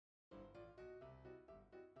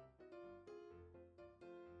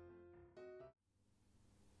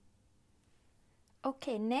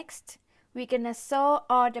Okay, next we're gonna sew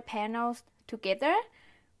all the panels together,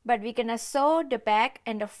 but we're gonna sew the back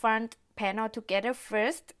and the front panel together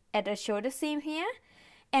first at the shoulder seam here.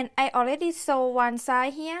 And I already sew one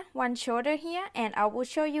side here, one shoulder here, and I will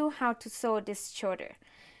show you how to sew this shoulder.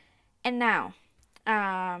 And now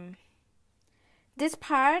this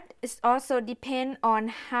part is also depend on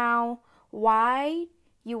how wide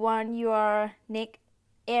you want your neck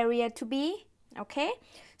area to be. Okay,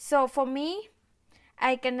 so for me,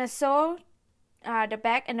 I gonna sew the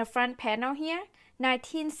back and the front panel here,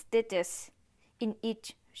 19 stitches in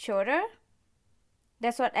each shoulder.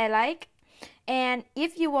 That's what I like. And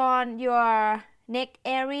if you want your neck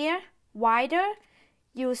area wider,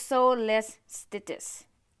 you sew less stitches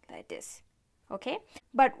like this. Okay,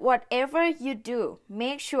 but whatever you do,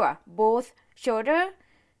 make sure both shoulder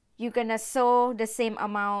you're gonna sew the same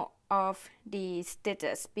amount of the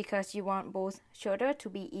stitches because you want both shoulder to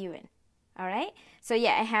be even. Alright, so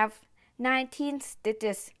yeah, I have 19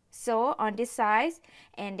 stitches sew on this side,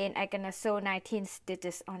 and then I'm gonna sew 19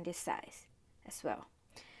 stitches on this side as well.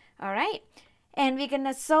 Alright, and we're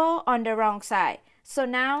gonna sew on the wrong side. So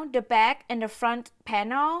now the back and the front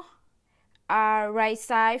panel are right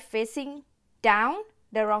side facing down,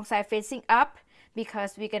 the wrong side facing up,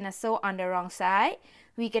 because we're gonna sew on the wrong side.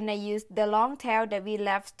 We're gonna use the long tail that we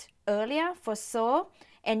left earlier for sew,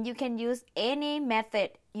 and you can use any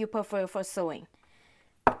method you prefer for sewing.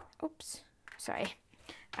 Oops, sorry.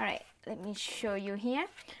 Alright, let me show you here.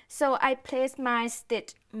 So I placed my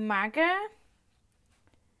stitch marker,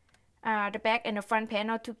 the back and the front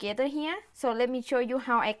panel together here. So let me show you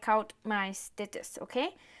how I count my stitches,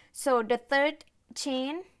 okay? So the third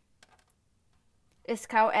chain is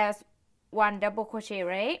count as one double crochet,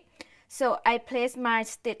 right? So I place my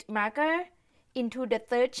stitch marker into the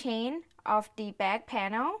third chain of the back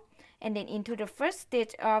panel and then into the first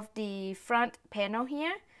stitch of the front panel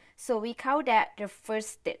here. So we count that the first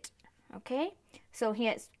stitch, okay? So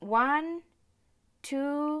here's 1,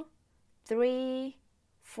 2, 3,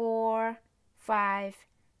 4, 5,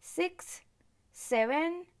 6,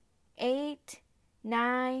 7, 8,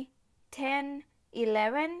 9, 10,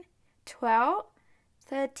 11, 12,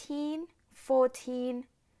 13, 14,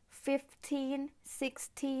 15,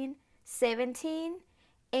 16, 17,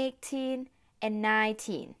 18, and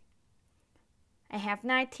 19. I have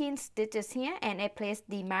 19 stitches here, and I place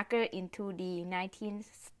the marker into the 19th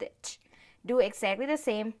stitch. Do exactly the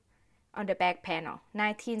same on the back panel.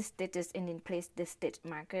 19 stitches, and then place the stitch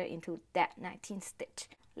marker into that 19th stitch.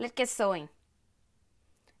 Let's get sewing.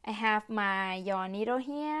 I have my yarn needle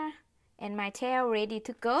here and my tail ready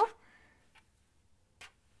to go.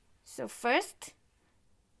 So first,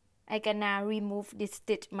 I'm gonna remove the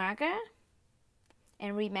stitch marker,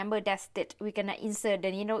 and remember that stitch, we're gonna insert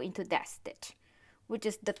the needle into that stitch, which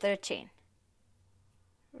is the third chain.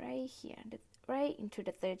 Right here, right into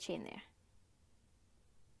the third chain there.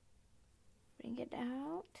 Bring it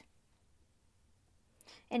out.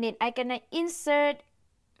 And then I'm gonna insert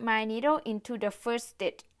my needle into the first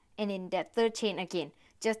stitch and in that third chain again,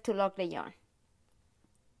 just to lock the yarn.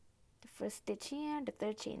 The first stitch here, the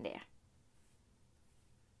third chain there.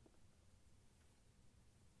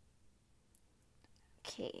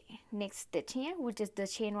 Okay, next stitch here, which is the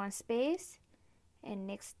chain 1 space, and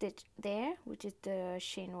next stitch there, which is the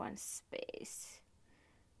chain 1 space.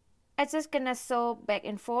 I'm just gonna sew back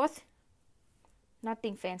and forth,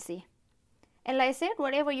 nothing fancy. And like I said,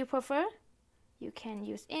 whatever you prefer, you can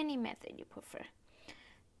use any method you prefer.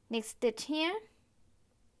 Next stitch here,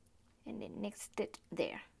 and then next stitch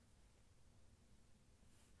there.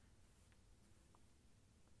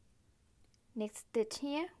 Next stitch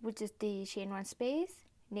here, which is the chain 1 space.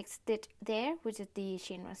 Next stitch there, which is the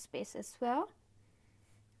chain 1 space as well.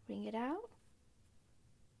 Bring it out.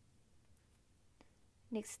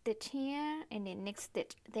 Next stitch here, and then next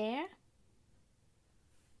stitch there.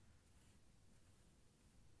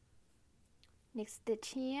 Next stitch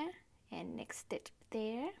here, and next stitch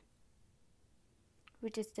there,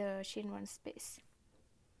 which is the chain 1 space.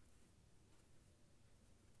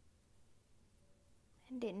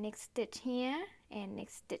 And then next stitch here, and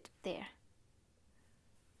next stitch there.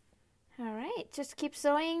 Alright, just keep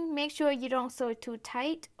sewing. Make sure you don't sew it too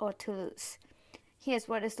tight or too loose. Here's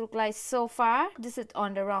what it looks like so far. This is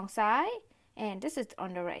on the wrong side, and this is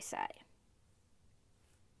on the right side.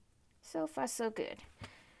 So far, so good.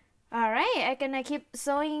 Alright, I'm gonna keep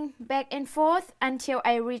sewing back and forth until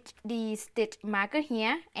I reach the stitch marker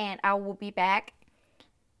here, and I will be back.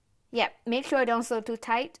 Yep, make sure I don't sew too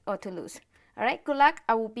tight or too loose. Alright, good luck.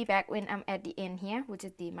 I will be back when I'm at the end here, which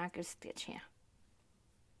is the marker stitch here.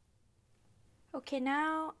 Okay,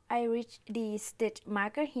 now I reach the stitch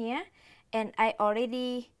marker here, and I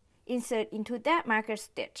already insert into that marker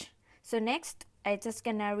stitch. So next I just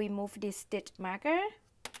gonna remove this stitch marker,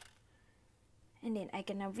 and then I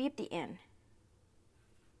gonna whip the end.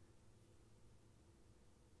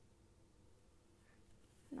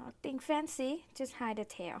 Nothing fancy, just hide the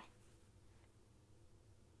tail.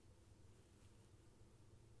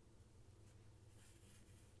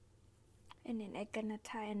 And then I'm gonna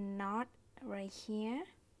tie a knot right here.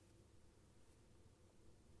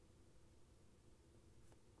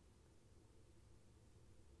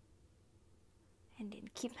 And then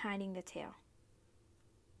keep hiding the tail.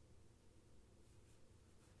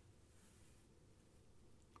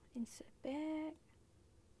 Insert back.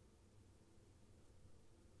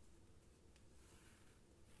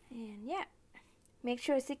 And yeah, make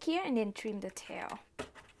sure it's secure and then trim the tail.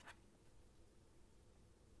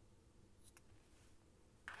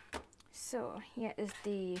 So here is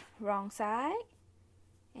the wrong side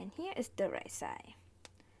and here is the right side.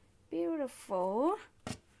 Beautiful.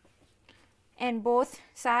 And both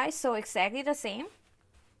sides sew exactly the same.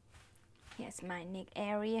 Here's my neck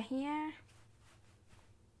area here.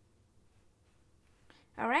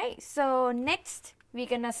 Alright, so next we're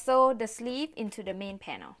gonna sew the sleeve into the main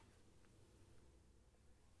panel.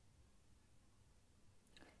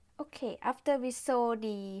 Okay, after we sew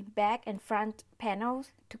the back and front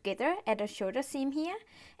panels together at the shoulder seam here,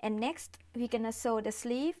 and next we're gonna sew the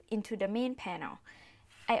sleeve into the main panel.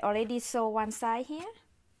 I already sew one side here.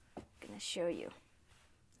 I'm gonna show you.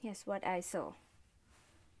 Here's what I sew.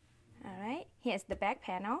 Alright, here's the back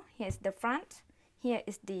panel, here's the front, here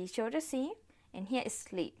is the shoulder seam, and here is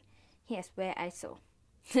sleeve. Here's where I sew.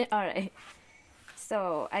 Alright,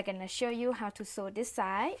 so I'm gonna show you how to sew this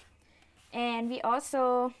side. And we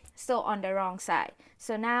also sew on the wrong side.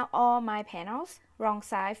 So now all my panels, wrong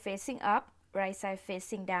side facing up, right side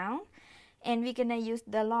facing down. And we're gonna use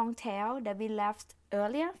the long tail that we left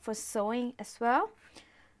earlier for sewing as well.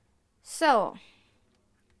 So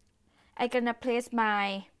I'm gonna place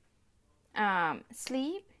my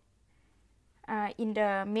sleeve in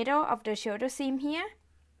the middle of the shoulder seam here.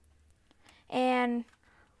 And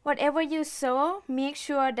whatever you sew, make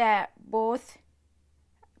sure that both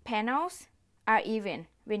panels are even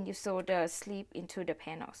when you sew the sleeve into the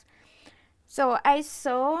panels. So I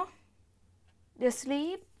sew the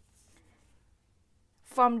sleeve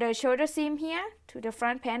from the shoulder seam here to the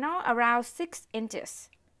front panel around 6 inches,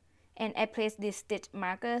 and I place this stitch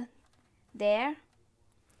marker there.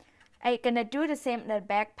 I'm gonna do the same in the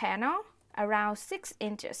back panel around 6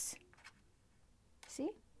 inches. See?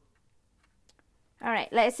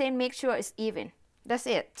 Alright, like I said, make sure it's even. That's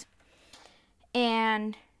it.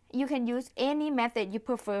 And you can use any method you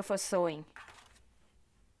prefer for sewing.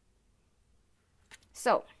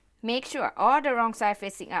 So make sure all the wrong side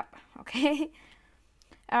facing up, okay?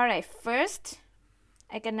 Alright, first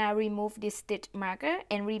I'm gonna remove this stitch marker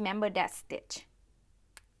and remember that stitch.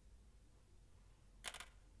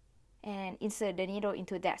 And insert the needle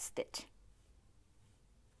into that stitch.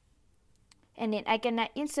 And then I'm gonna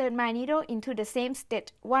insert my needle into the same stitch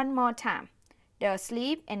one more time. The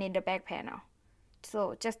sleeve and in the back panel.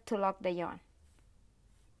 So just to lock the yarn.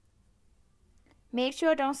 Make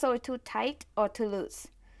sure don't sew it too tight or too loose.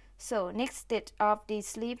 So next stitch of the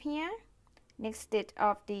sleeve here, next stitch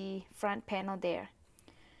of the front panel there.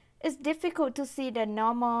 It's difficult to see the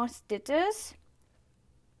normal stitches,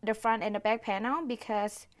 the front and the back panel,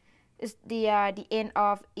 because it's the end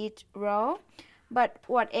of each row. But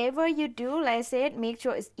whatever you do, like I said, make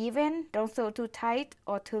sure it's even, don't sew too tight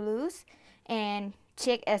or too loose, and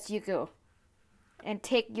check as you go. And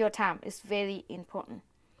take your time, it's very important.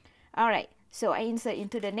 Alright, so I insert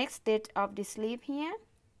into the next stitch of the sleeve here,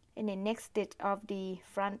 and the next stitch of the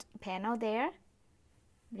front panel there.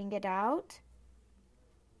 Bring it out.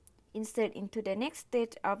 Insert into the next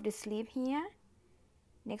stitch of the sleeve here,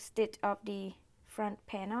 next stitch of the front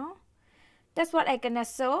panel. That's what I'm gonna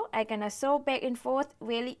sew. I'm gonna sew back and forth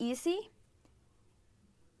really easy.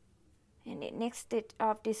 And the next stitch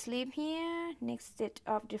of the sleeve here, next stitch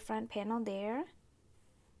of the front panel there.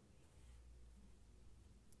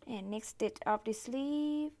 And next stitch of the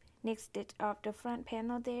sleeve, next stitch of the front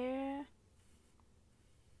panel there.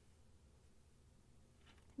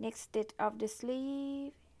 Next stitch of the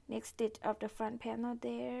sleeve, next stitch of the front panel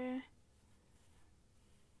there.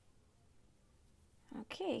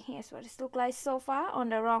 Okay, here's what it looks like so far on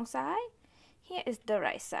the wrong side. Here is the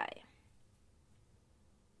right side.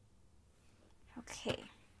 Okay.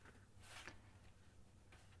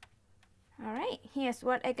 Alright, here's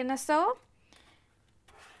what I'm gonna sew.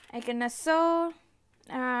 I'm gonna sew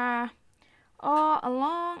all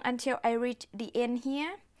along until I reach the end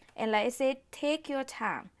here. And like I said, take your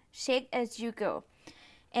time. check as you go.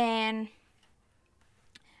 And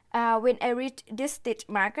when I reach this stitch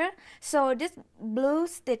marker, so this blue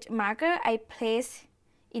stitch marker I place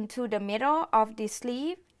into the middle of the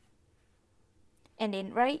sleeve and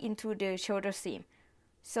then right into the shoulder seam.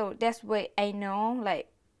 So that's where I know like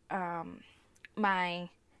my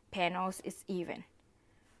panels is even.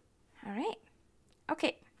 All right,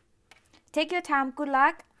 okay, take your time, good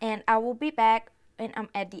luck, and I will be back when I'm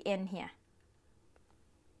at the end here.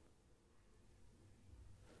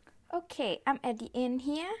 Okay, I'm at the end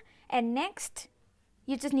here, and next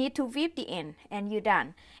you just need to whip the end and you're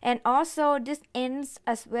done. And also this ends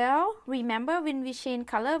as well. Remember when we change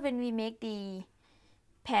color, when we make the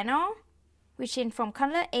panel, we change from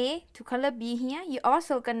color A to color B here, you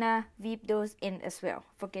also gonna whip those ends as well.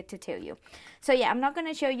 Forget to tell you. So yeah, I'm not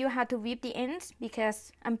gonna show you how to whip the ends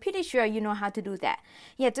because I'm pretty sure you know how to do that.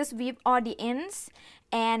 Yeah, just whip all the ends.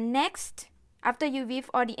 And next, after you whip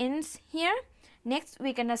all the ends here, next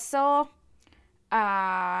we're gonna sew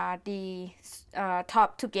the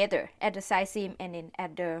top together at the side seam and then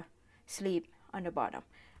at the sleeve on the bottom.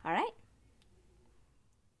 All right.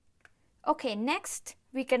 Okay, next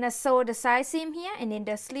we're gonna sew the side seam here and in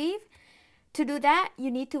the sleeve. To do that,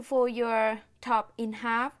 you need to fold your top in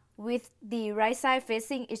half with the right side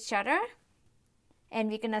facing each other, and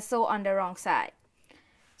we're gonna sew on the wrong side.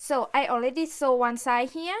 So I already sew one side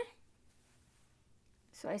here,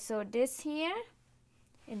 so I sew this here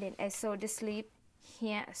and then I sew the sleeve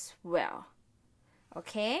here as well.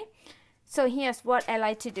 Okay, so here's what I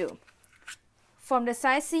like to do. From the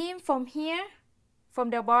side seam, from here, from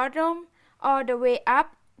the bottom all the way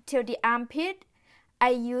up till the armpit, I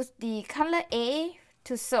use the color A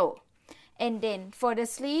to sew. And then for the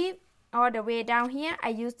sleeve, all the way down here, I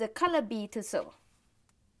use the color B to sew.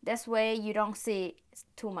 That's where you don't see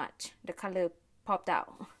too much, the color popped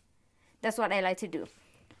out. That's what I like to do.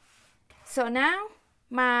 So now,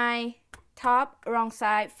 my top wrong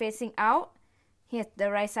side facing out, here's the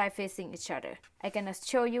right side facing each other. I'm gonna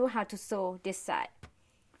show you how to sew this side.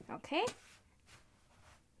 Okay?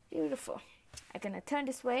 Beautiful. I'm gonna turn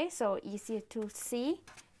this way so easier to see.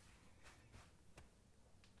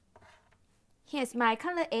 Here's my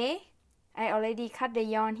color A. I already cut the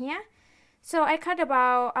yarn here. So I cut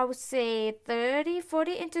about, I would say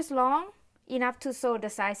 30-40 inches long, enough to sew the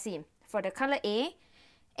side seam for the color A.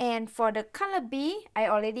 And for the color B, I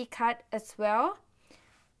already cut as well.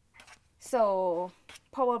 So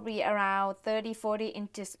probably around 30-40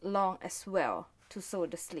 inches long as well to sew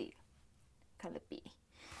the sleeve, color B.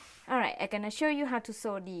 Alright, I'm gonna show you how to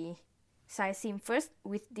sew the side seam first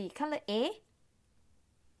with the color A.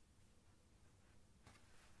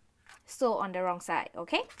 Sew on the wrong side,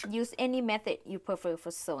 okay? Use any method you prefer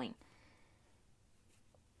for sewing.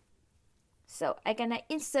 So I'm gonna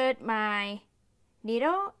insert my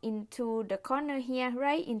needle into the corner here,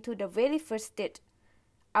 right into the very first stitch.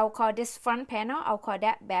 I'll call this front panel, I'll call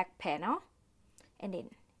that back panel. And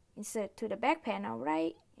then insert to the back panel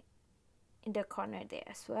right in the corner there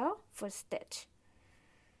as well, first stitch.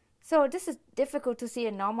 So this is difficult to see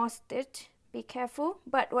a normal stitch, be careful,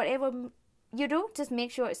 but whatever you do, just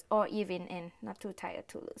make sure it's all even and not too tight or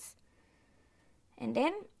too loose. And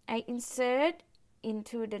then I insert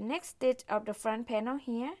into the next stitch of the front panel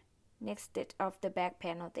here, next stitch of the back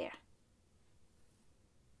panel there.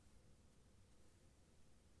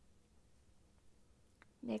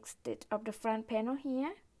 Next stitch of the front panel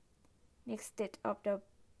here, next stitch of the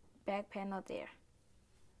back panel there.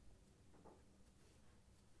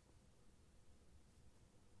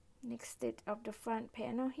 Next stitch of the front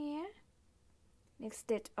panel here, next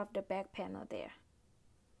stitch of the back panel there.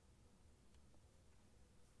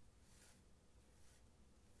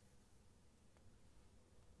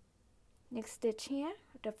 Next stitch here,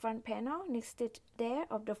 the front panel, next stitch there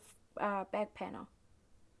of the back panel.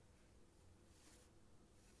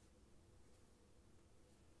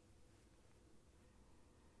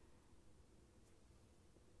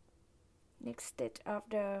 Next stitch of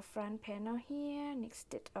the front panel here, next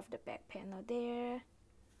stitch of the back panel there.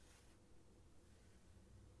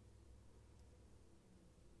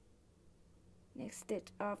 Next stitch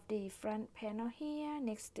of the front panel here,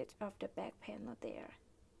 next stitch of the back panel there.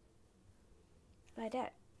 Like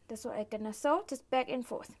that. That's what I'm gonna sew, just back and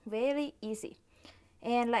forth. Very easy.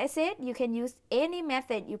 And like I said, you can use any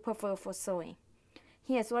method you prefer for sewing.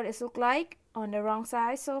 Here's what it looks like on the wrong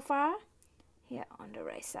side so far. Here on the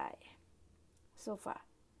right side so far.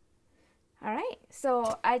 Alright,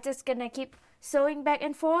 so I just gonna keep sewing back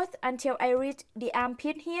and forth until I reach the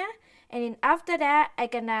armpit here, and then after that I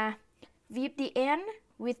gonna whip the end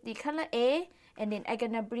with the color A, and then I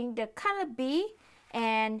gonna bring the color B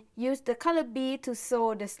and use the color B to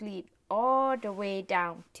sew the sleeve all the way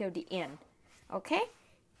down till the end. Okay?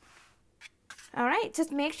 Alright,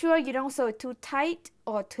 just make sure you don't sew it too tight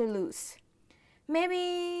or too loose.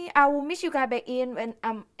 Maybe I will meet you guys back in when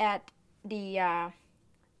I'm at the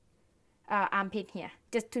armpit here,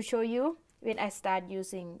 just to show you when I start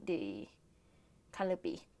using the color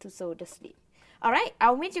B to sew the sleeve. Alright,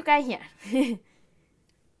 I'll meet you guys here.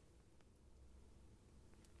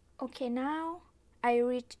 Okay, now I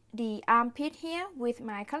reach the armpit here with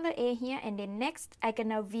my color A here, and then next I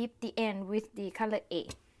gonna weave the end with the color A.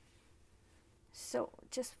 So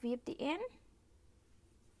just weave the end.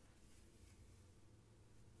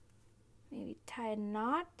 Maybe tie a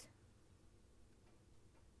knot.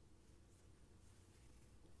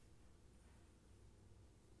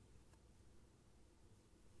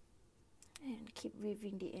 And keep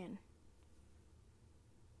weaving the end.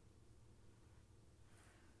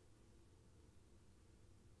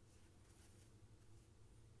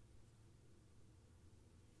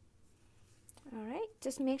 Alright,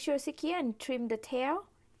 just make sure it's secure and trim the tail.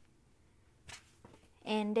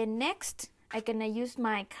 And then next, I'm gonna use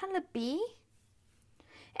my color B.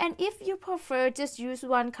 And if you prefer, just use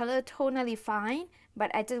one color, totally fine.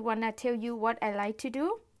 But I just wanna tell you what I like to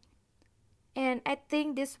do. And I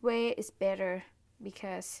think this way is better,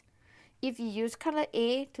 because if you use color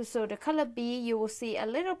A to sew the color B, you will see a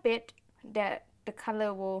little bit that the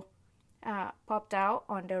color will pop out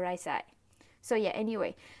on the right side. So yeah,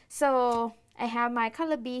 anyway, so I have my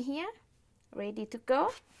color B here, ready to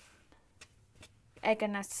go. I'm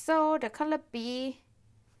gonna sew the color B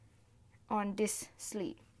on this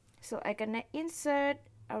sleeve. So I'm gonna insert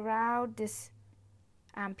around this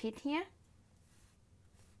armpit here.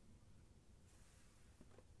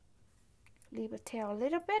 Leave a tail a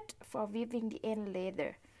little bit for weaving the end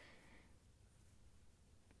later.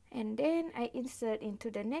 And then I insert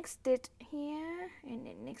into the next stitch here and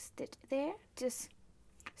the next stitch there. Just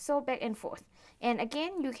sew back and forth. And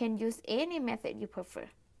again, you can use any method you prefer.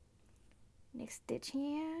 Next stitch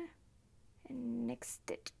here and next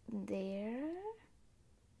stitch there.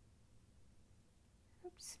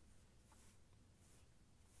 Oops.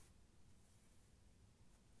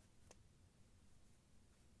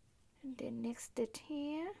 And then next stitch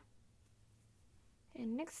here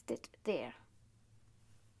and next stitch there.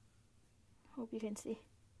 Hope you can see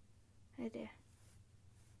right there.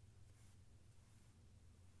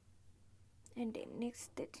 And then next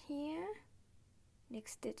stitch here,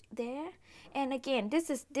 next stitch there. And again, this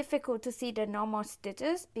is difficult to see the normal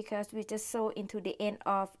stitches because we just sew into the end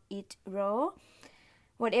of each row.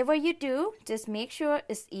 Whatever you do, just make sure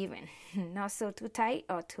it's even, not so too tight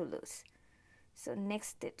or too loose. So next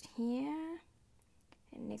stitch here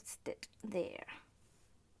and next stitch there.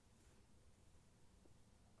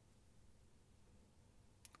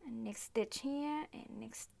 And next stitch here and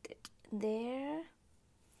next stitch there.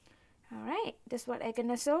 Alright, that's what I'm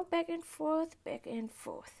gonna sew back and forth, back and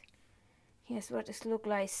forth. Here's what it looks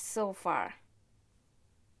like so far.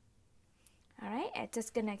 Alright, I'm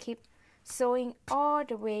just gonna keep sewing all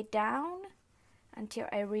the way down until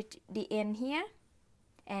I reach the end here,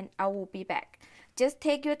 and I will be back. Just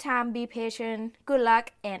take your time, be patient, good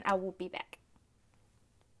luck, and I will be back.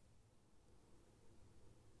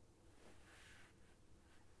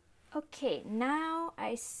 Okay, now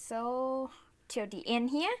I sew till the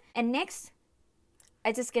end here, and next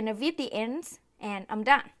I just gonna weave the ends and I'm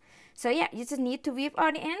done. So yeah, you just need to weave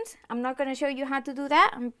all the ends. I'm not gonna show you how to do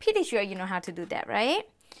that. I'm pretty sure you know how to do that, right?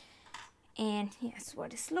 And here's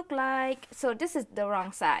what it looks like. So this is the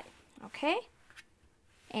wrong side, okay?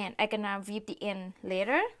 And I'm gonna weave the end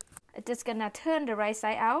later. I'm just gonna turn the right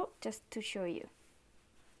side out just to show you.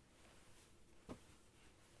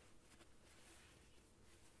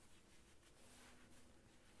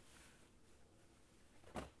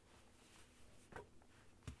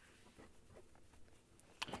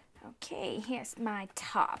 Okay, here's my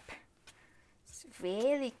top. It's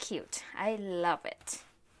really cute. I love it.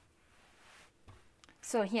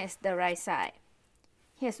 So here's the right side.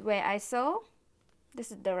 Here's where I sew.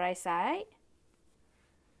 This is the right side.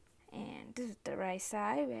 And this is the right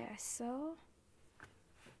side where I sew.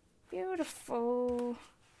 Beautiful.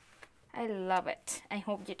 I love it. I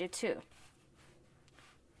hope you do too.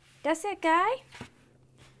 That's it, guys.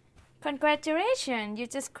 Congratulations. You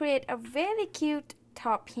just create a very cute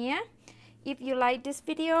top here. If you like this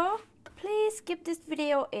video, please give this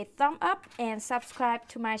video a thumb up and subscribe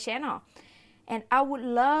to my channel. And I would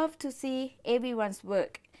love to see everyone's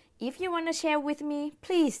work. If you want to share with me,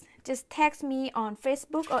 please just text me on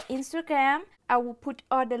Facebook or Instagram. I will put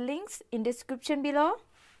all the links in the description below.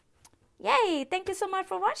 Yay! Thank you so much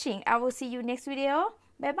for watching. I will see you next video.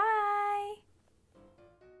 Bye bye.